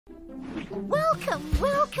Welcome,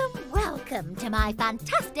 welcome, welcome to my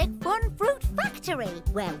fantastic fun fruit factory,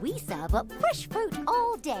 where we serve up fresh fruit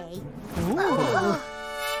all day. Oh.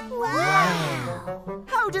 Wow!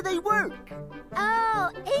 How do they work? Oh,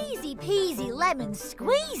 easy peasy lemon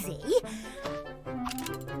squeezy.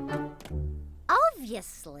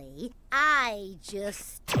 Obviously, I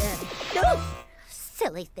just...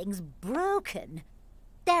 silly thing's broken.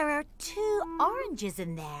 There are 2 oranges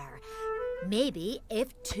in there. Maybe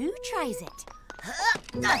if 2 tries it.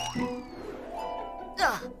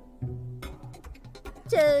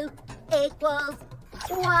 2 equals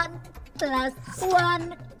 1 plus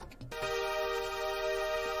 1.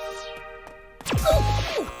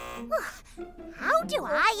 How do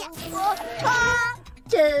I...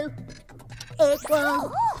 2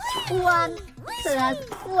 equals 1 plus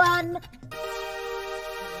 1.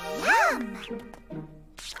 Yum!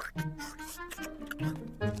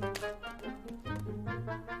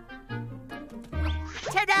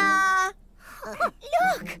 Ta-da!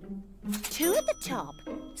 Look! 2 at the top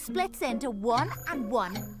splits into 1 and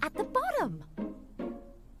 1 at the bottom.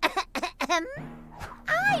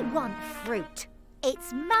 I want fruit.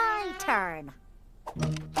 It's my turn.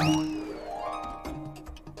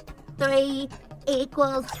 3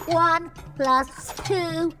 equals 1 plus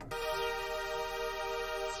 2.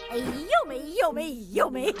 Yummy, yummy,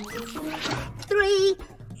 yummy. 3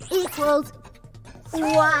 equals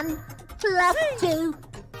 1 plus 2.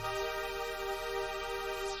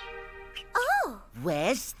 Oh!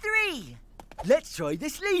 Where's 3? Let's try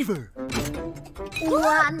this lever.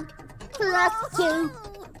 1 plus 2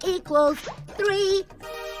 equals 3.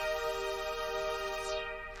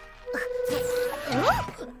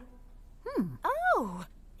 Oh,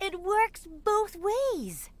 it works both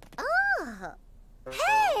ways. Oh.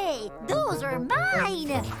 Hey, those are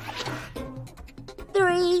mine.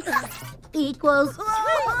 3 equals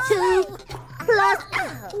 2 plus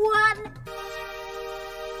 1.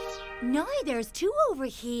 Now there's 2 over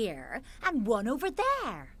here and 1 over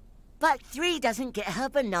there. But 3 doesn't get her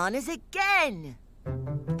bananas again.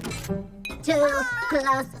 2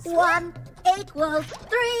 plus 1 equals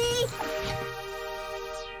 3.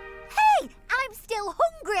 Hey, I'm still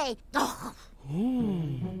hungry. Oh.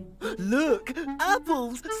 Look,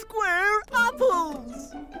 apples, square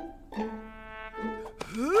apples.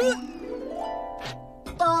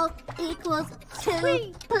 4 equals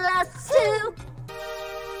 2 plus 2.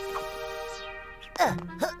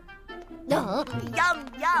 Yum,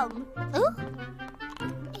 yum.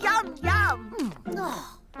 Yum, yum. No,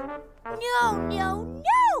 no, no,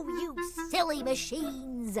 you silly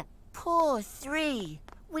machines. Poor 3.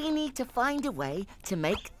 We need to find a way to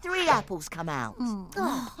make 3 apples come out.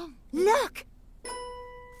 Look!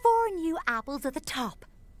 4 new apples at the top.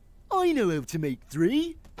 I know how to make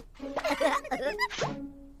 3.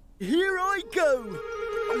 Here I go.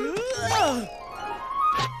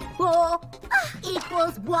 4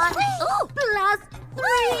 equals 1 plus 3.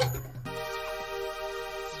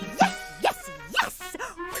 Yes, yes, yes!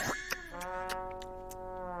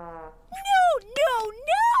 No, no,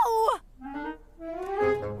 no!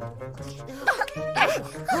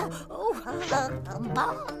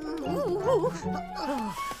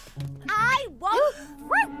 I want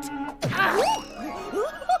fruit!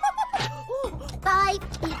 5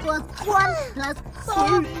 equals 1 plus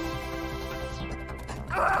 4.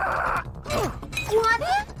 1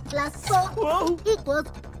 plus 4 equals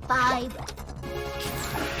 5.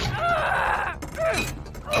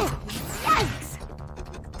 Yikes!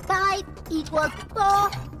 5 equals 4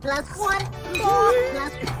 plus 1. 4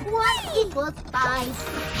 plus 1 equals 5.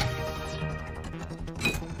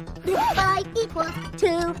 5 equals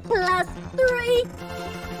 2 plus 3.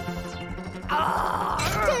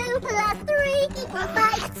 2 plus 3 equals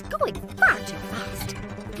 5. It's going far too fast.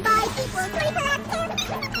 5 equals 3 plus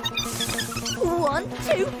 1,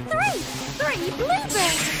 2, 3. 3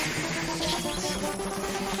 blueberries.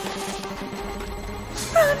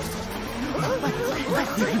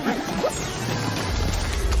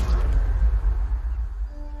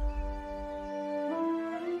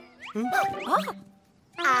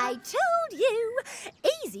 I told you!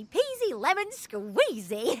 Easy peasy lemon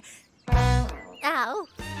squeezy. Ow.